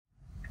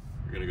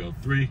We're gonna go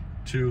 3,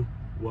 2,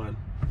 1.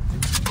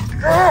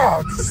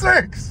 Ah,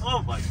 6!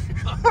 Oh my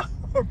god.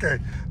 Okay,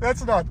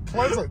 that's not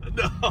pleasant.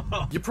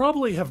 No. You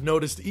probably have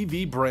noticed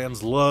EV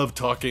brands love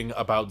talking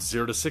about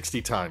 0 to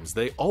 60 times.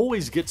 They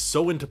always get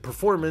so into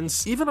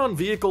performance, even on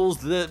vehicles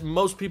that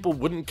most people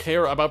wouldn't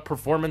care about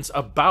performance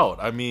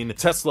about. I mean,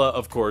 Tesla,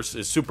 of course,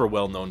 is super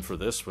well known for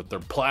this with their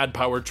Plaid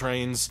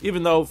powertrains,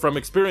 even though from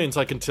experience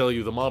I can tell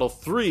you the Model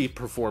 3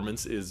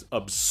 performance is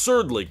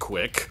absurdly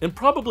quick and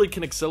probably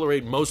can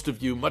accelerate most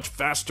of you much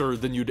faster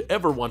than you'd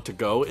ever want to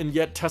go, and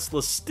yet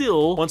Tesla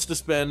still wants to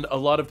spend a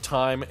lot of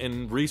time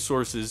and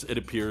resources, it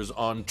appears,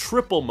 on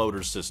triple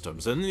motor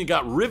systems. And then you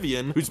got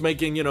Rivian, who's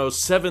making, you know,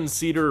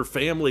 7-seater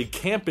family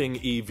camping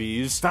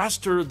EVs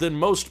faster than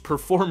most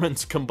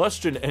performance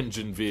combustion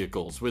engine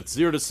vehicles, with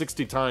 0 to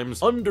 60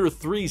 times under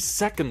 3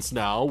 seconds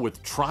now,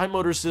 with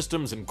tri-motor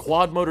systems and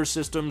quad motor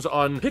systems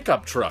on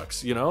pickup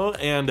trucks, you know?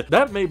 And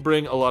that may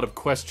bring a lot of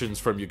questions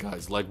from you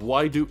guys, like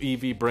why do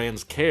EV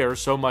brands care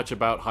so much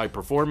about high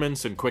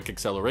performance and quick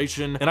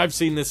acceleration? And I've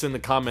seen this in the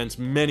comments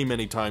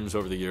many times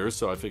over the years,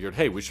 so I figured,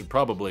 hey, we should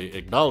probably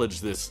acknowledge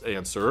this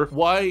answer.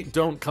 Why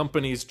don't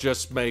companies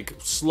just make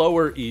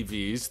slower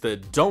EVs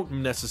that don't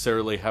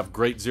necessarily have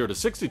great 0 to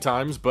 60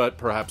 times, but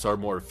perhaps are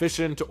more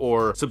efficient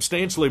or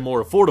substantially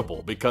more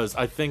affordable? Because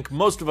I think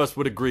most of us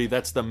would agree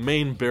that's the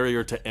main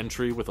barrier to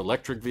entry with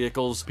electric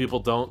vehicles. People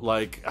don't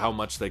like how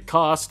much they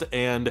cost,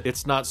 and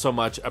it's not so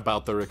much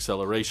about their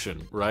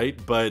acceleration, right?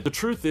 But the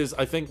truth is,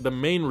 I think the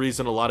main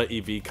reason a lot of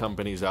EV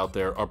companies out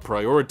there are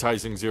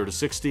prioritizing 0 to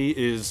 60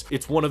 is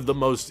it's one of the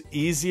most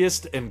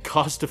easiest and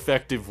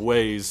cost-effective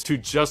ways to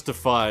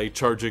justify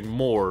charging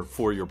more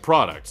for your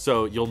product.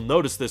 So you'll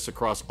notice this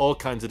across all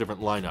kinds of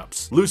different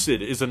lineups.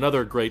 Lucid is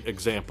another great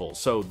example.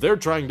 So they're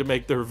trying to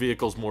make their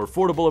vehicles more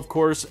affordable, of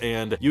course,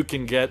 and you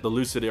can get the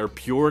Lucid Air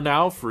Pure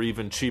now for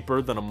even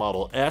cheaper than a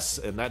Model S,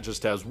 and that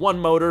just has one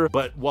motor,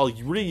 but while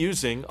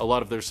reusing a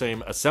lot of their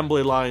same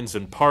assembly lines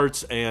and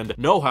parts and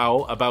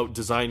know-how about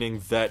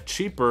designing that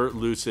cheaper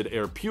Lucid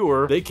Air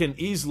Pure, they can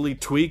easily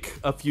tweak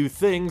a few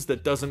things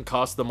that doesn't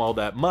cost them all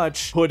that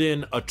much, put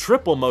in a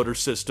triple motor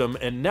system,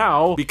 and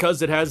now,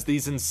 because it has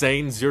these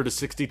insane 0 to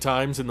 60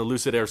 times and the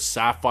Lucid Air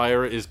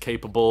Sapphire is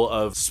capable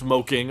of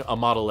smoking a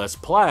Model S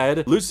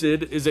Plaid,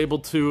 Lucid is able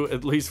to,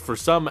 at least for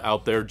some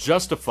out there,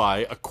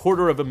 justify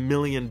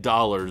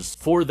 $250,000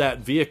 for that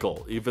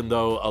vehicle, even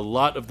though a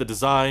lot of the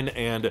design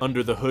and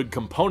under the hood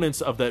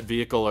components of that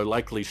vehicle are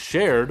likely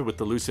shared with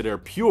the Lucid Air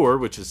Pure,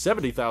 which is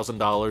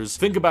 $70,000.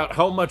 Think about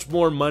how much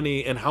more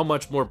money and how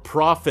much more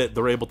profit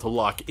they're able to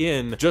lock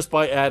in just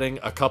by adding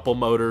a couple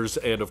motors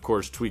and, of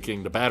course,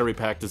 tweaking the battery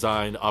pack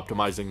design,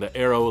 optimizing the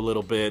aero a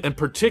little bit. And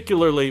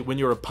particularly when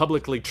you're a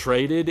publicly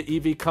traded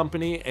EV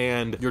company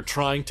and you're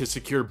trying to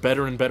secure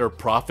better and better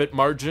profit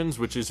margins,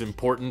 which is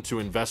important to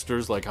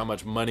investors, like how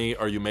much money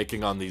are you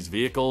making on these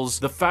vehicles,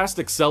 the fast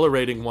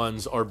accelerating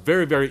ones are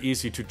very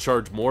easy to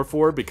charge more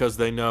for, because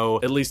they know,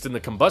 at least in the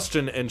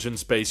combustion engine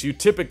space, you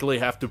typically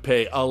have to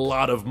pay a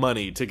lot of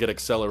money to get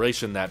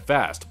acceleration that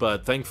fast.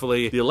 But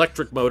thankfully, the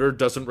electric motor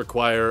doesn't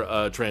require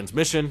a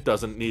transmission,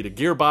 doesn't need a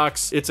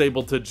gearbox. It's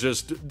able to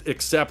just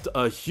accept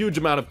a huge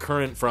amount of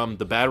current from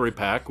the battery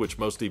pack, which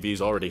most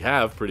EVs already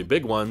have, pretty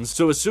big ones.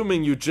 So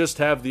assuming you just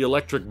have the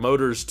electric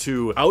motors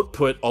to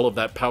output all of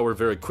that power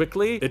very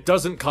quickly, it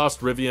doesn't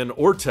cost Rivian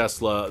or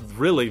Tesla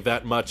really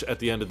that much at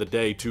the end of the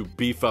day to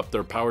beef up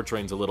their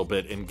powertrains a little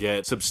bit and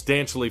get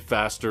substantially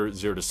faster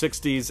 0 to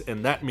 60s,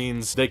 and that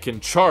means they can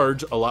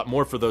charge a lot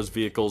more for those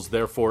vehicles,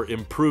 therefore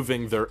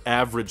improving their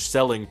average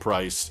selling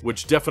price,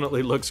 which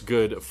definitely looks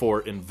good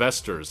for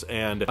investors.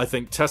 And I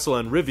think Tesla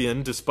and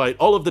Rivian, despite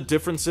all of the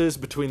differences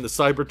between the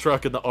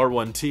Cybertruck and the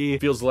R1T,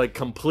 feels like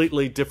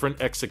completely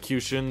different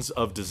executions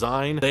of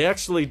design. They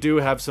actually do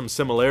have some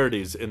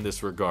similarities in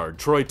this regard.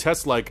 Troy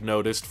Teslike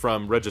noticed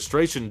from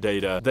registration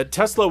data that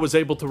Tesla was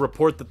able to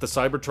report that the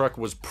Cybertruck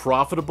was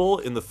profitable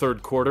in the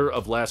third quarter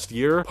of last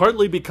year,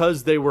 partly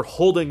because they were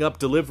holding up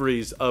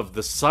deliveries of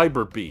the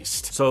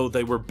Cyberbeast. So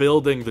they were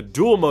building the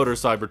dual motor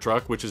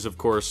Cybertruck, which is of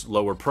course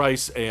lower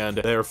price and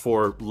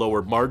therefore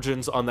lower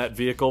margins on that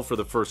vehicle for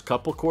the first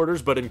couple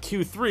quarters, but in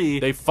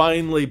Q3 they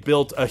finally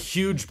built a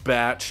huge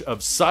batch of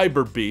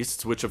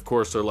Cyberbeasts, which of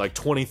course are like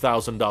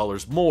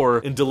 $20,000 more,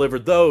 and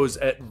delivered those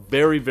at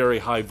very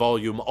high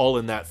volume all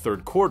in that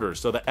third quarter.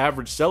 So the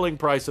average selling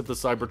price of the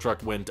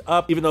Cybertruck went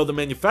up, even though the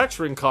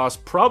manufacturing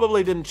cost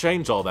probably didn't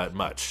change all that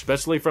much.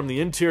 Especially from the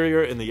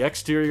interior and the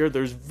exterior,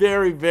 there's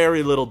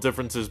very little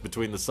differences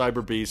between the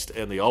Cyberbeast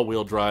and the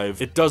all-wheel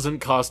drive. It doesn't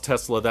cost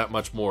Tesla that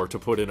much more to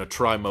put in a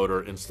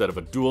tri-motor instead of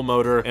a dual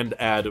motor and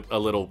add a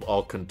little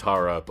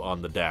Alcantara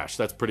on the dash.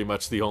 That's pretty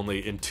much the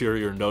only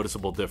interior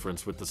noticeable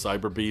difference with the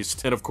Cyberbeast. Cyber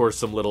Beast, and of course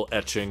some little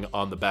etching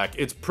on the back.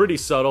 It's pretty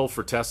subtle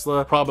for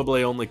Tesla,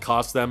 probably only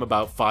cost them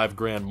about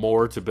 $5,000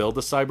 more to build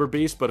a Cyber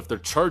Beast, but if they're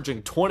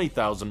charging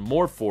 $20,000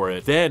 more for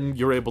it, then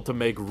you're able to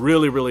make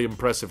really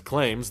impressive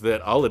claims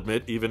that I'll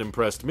admit even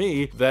impressed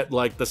me, that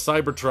like the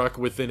Cybertruck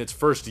within its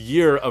first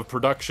year of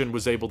production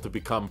was able to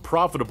become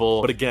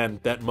profitable. But again,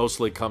 that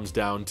mostly comes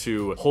down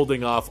to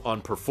holding off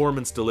on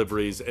performance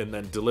deliveries and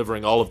then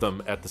delivering all of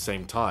them at the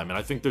same time. And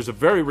I think there's a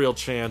very real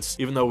chance,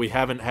 even though we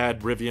haven't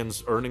had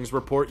Rivian's earnings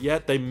report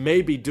yet, they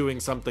may be doing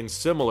something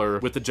similar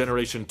with the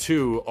Generation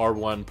 2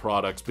 R1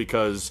 products,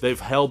 because they've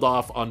held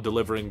off on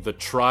delivering the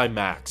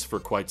Tri-Max for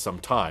quite some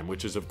time,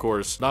 which is of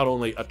course not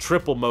only a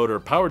triple motor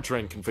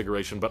powertrain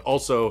configuration, but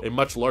also a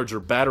much larger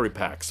battery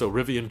pack. So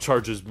Rivian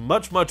charges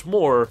much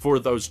more for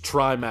those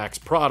Tri-Max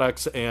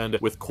products, and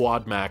with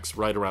Quad Max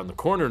right around the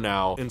corner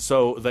now. And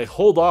so they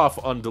hold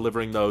off on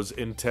delivering those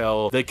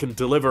until they can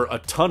deliver a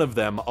ton of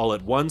them all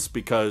at once,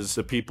 because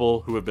the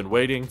people who have been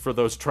waiting for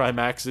those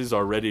Tri-Maxes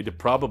are ready to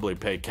probably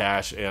pay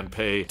cash and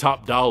pay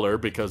top dollar,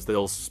 because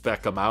they'll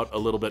spec them out a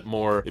little bit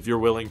more. If you're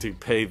willing to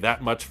pay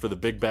that much for the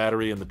big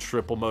battery and the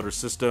triple motor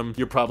system,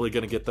 you're probably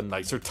going to get the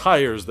nicer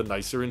tires, the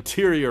nicer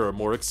interior, or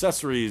more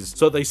accessories.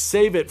 So they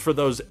save it for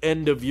those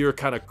end of year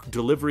kind of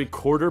delivery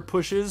quarter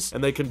pushes,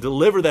 and they can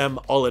deliver them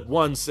all at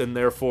once, and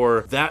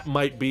therefore that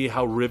might be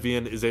how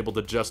Rivian is able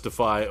to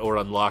justify or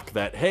unlock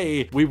that,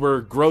 hey, we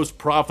were gross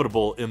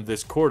profitable in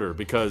this quarter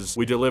because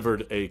we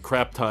delivered a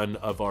crap ton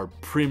of our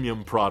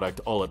premium product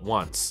all at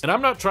once. And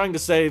I'm not trying to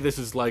say this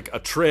is like a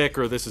trick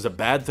or this is a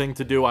bad thing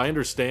to do. I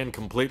understand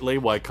completely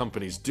why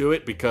companies do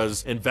it,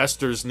 because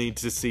investors need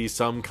to see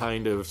some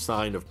kind of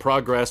sign of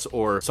progress,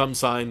 or some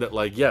sign that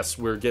like, yes,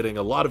 we're getting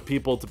a lot of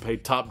people to pay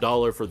top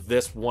dollar for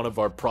this one of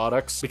our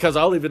products. Because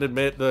I'll even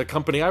admit, the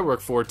company I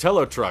work for,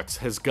 Tello Trucks,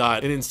 has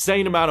got an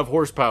insane amount of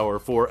horsepower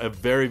for a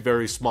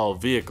very small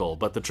vehicle.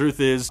 But the truth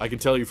is, I can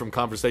tell you from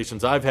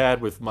conversations I've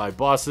had with my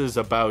bosses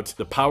about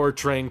the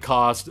powertrain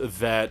cost,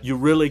 that you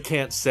really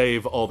can't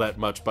save all that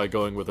much by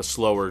going with a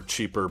slower,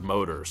 cheaper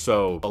motor.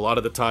 So a lot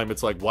of the time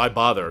it's like, why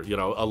bother? You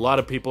know, a lot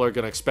of people are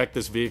going to expect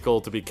this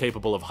vehicle to be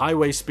capable of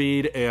highway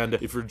speed, and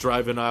if you're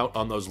driving out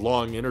on those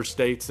long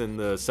interstates in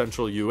the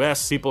central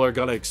US, people are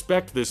going to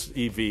expect this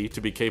EV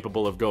to be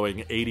capable of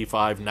going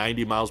 85,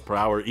 90 miles per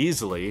hour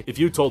easily. If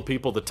you told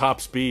people the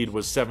top speed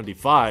was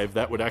 75,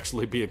 that would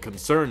actually be a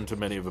concern to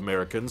many of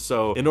Americans.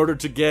 So in order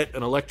to get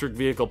an electric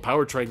vehicle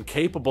powertrain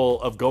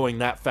capable of going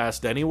that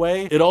fast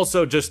anyway, it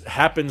also just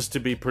happens to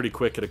be pretty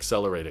quick at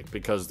accelerating,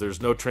 because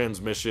there's no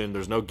transmission,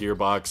 there's no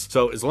gearbox.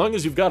 So as long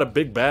as you've got a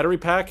big battery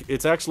pack,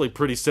 it's actually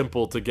pretty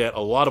simple to get a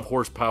lot of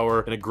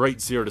horsepower and a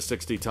great 0 to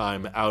 60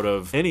 time out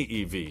of any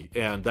EV.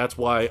 And that's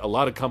why a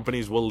lot of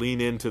companies will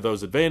lean into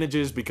those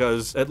advantages,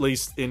 because at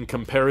least in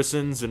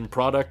comparisons and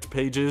product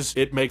pages,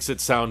 it makes it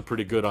sound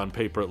pretty good on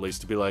paper, at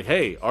least, to be like,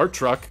 hey, our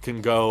truck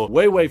can go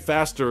way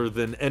faster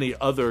than any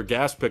other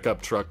gas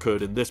pickup truck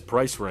could in this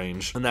price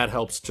range. And that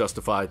helps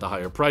justify the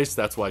higher price.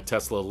 That's why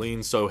Tesla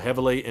leans so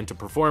heavily into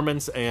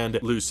performance,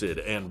 and Lucid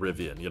and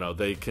Rivian, you know,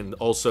 they can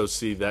also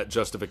see that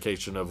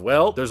justification of,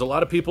 well, there's a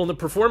lot of people in the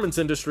performance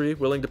industry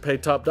willing to pay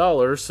top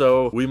dollar,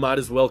 so we might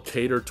as well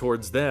cater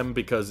towards them,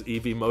 because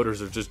EV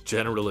motors are just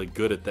generally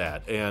good at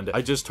that. And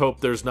I just hope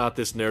there's not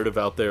this narrative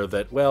out there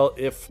that, well,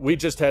 if we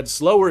just had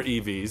slower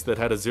EVs that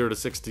had a 0 to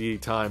 60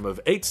 time of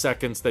 8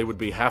 seconds, they would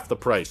be half the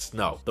price.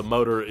 No, the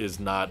motor is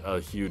not a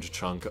huge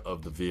chunk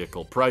of the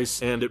vehicle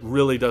price, and it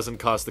really doesn't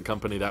cost the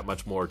company that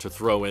much more to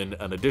throw in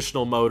an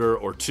additional motor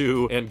or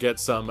two and get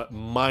some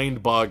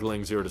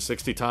mind-boggling 0 to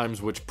 60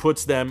 times, which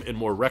puts them in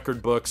more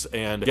record books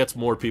and gets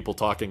more people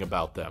talking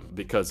about them.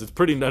 Because it's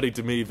pretty nutty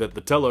to me that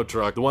the Tello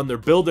truck, the one they're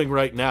building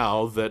right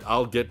now, that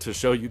I'll get to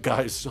show you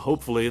guys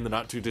hopefully in the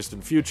not too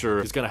distant future,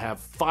 is going to have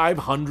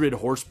 500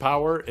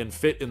 horsepower and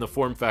fit in the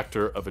form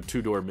factor of a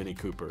 2-door Mini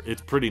Cooper.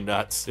 It's pretty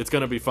nuts. It's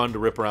going to be fun to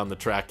rip around the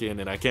track in,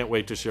 and I can't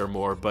wait to share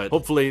more. But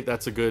hopefully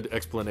that's a good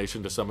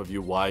explanation to some of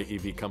you why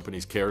EV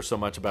companies care so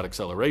much about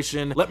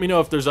acceleration. Let me know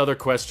if there's other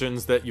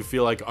questions that you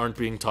feel like aren't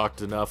being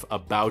talked enough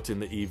about in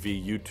the EV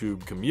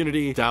YouTube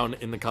community down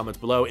in the comments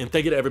below. And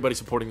thank you to everybody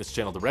supporting this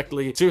channel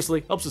directly.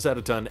 Seriously, helps us out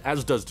a ton,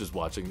 as does just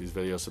watching these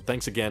videos. So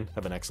thanks again.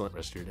 Have an excellent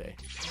rest of your day.